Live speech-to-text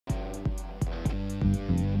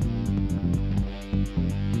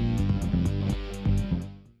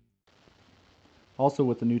Also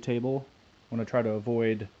with the new table, I want to try to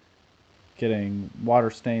avoid getting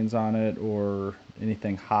water stains on it or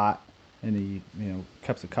anything hot, any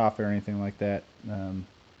cups of coffee or anything like that,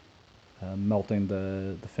 melting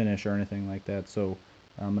the finish or anything like that. So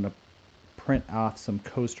I'm going to print off some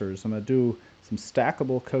coasters. I'm going to do some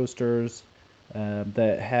stackable coasters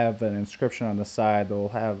that have an inscription on the side.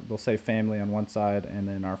 They'll say family on one side and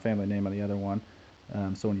then our family name on the other one.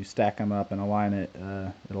 So when you stack them up and align it,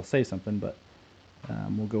 it'll say something. But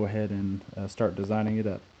we'll go ahead and start designing it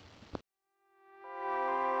up.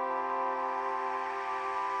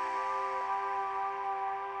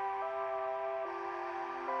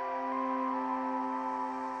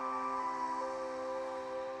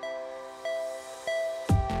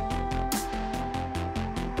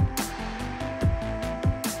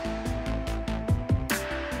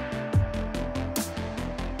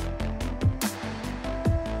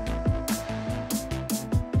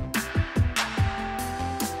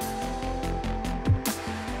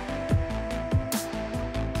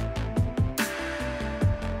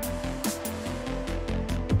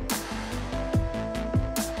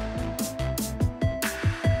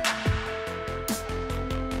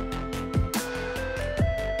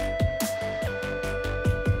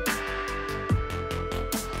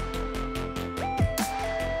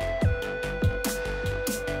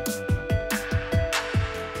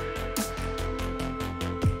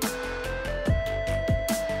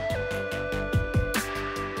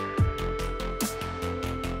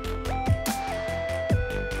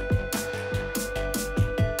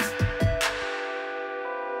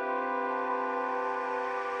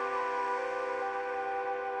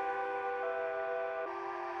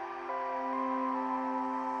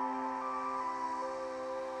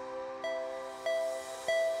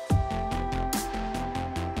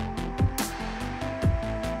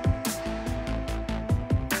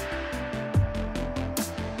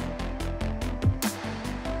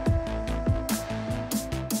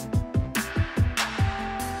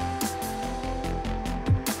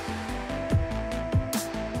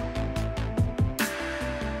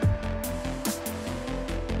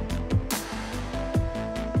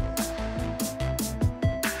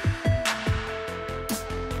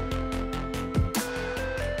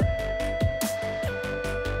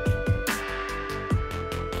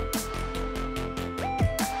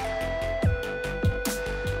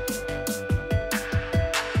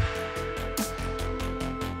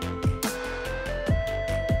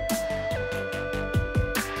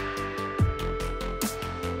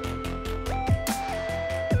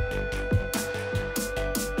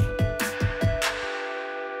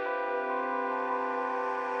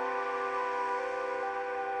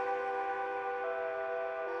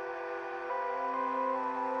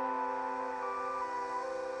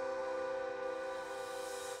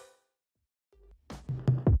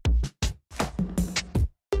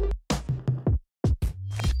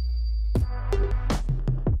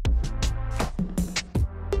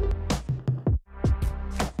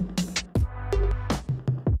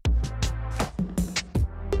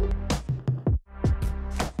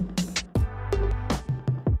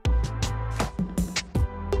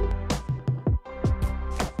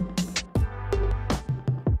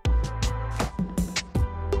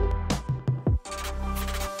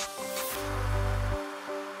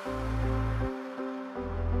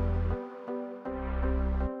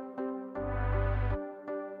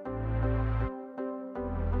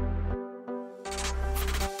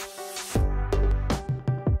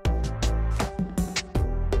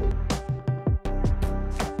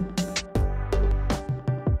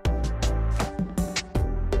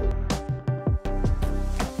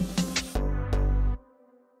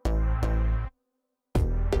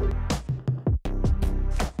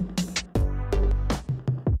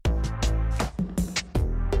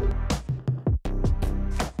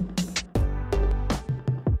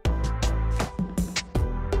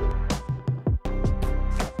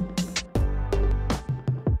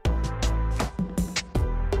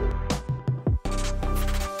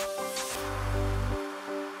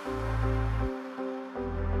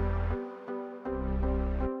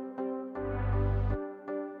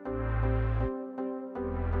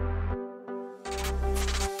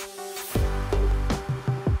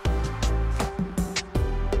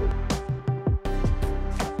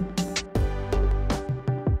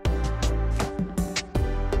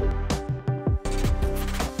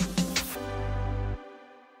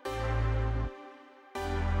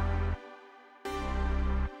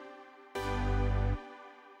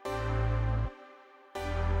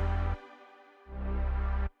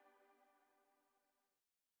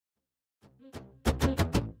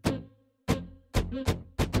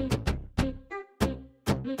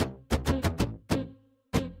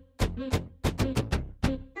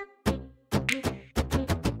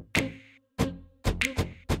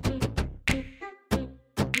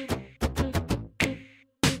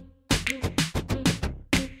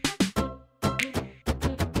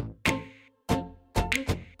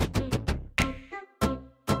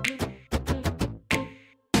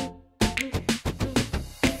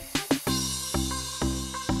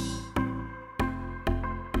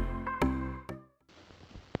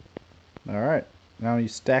 Alright, now you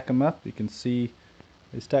stack them up. You can see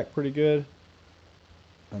they stack pretty good.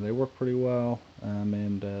 They work pretty well.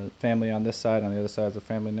 And family on this side, on the other side is a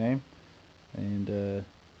family name. And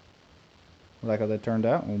I like how that turned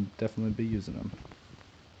out. We'll definitely be using them.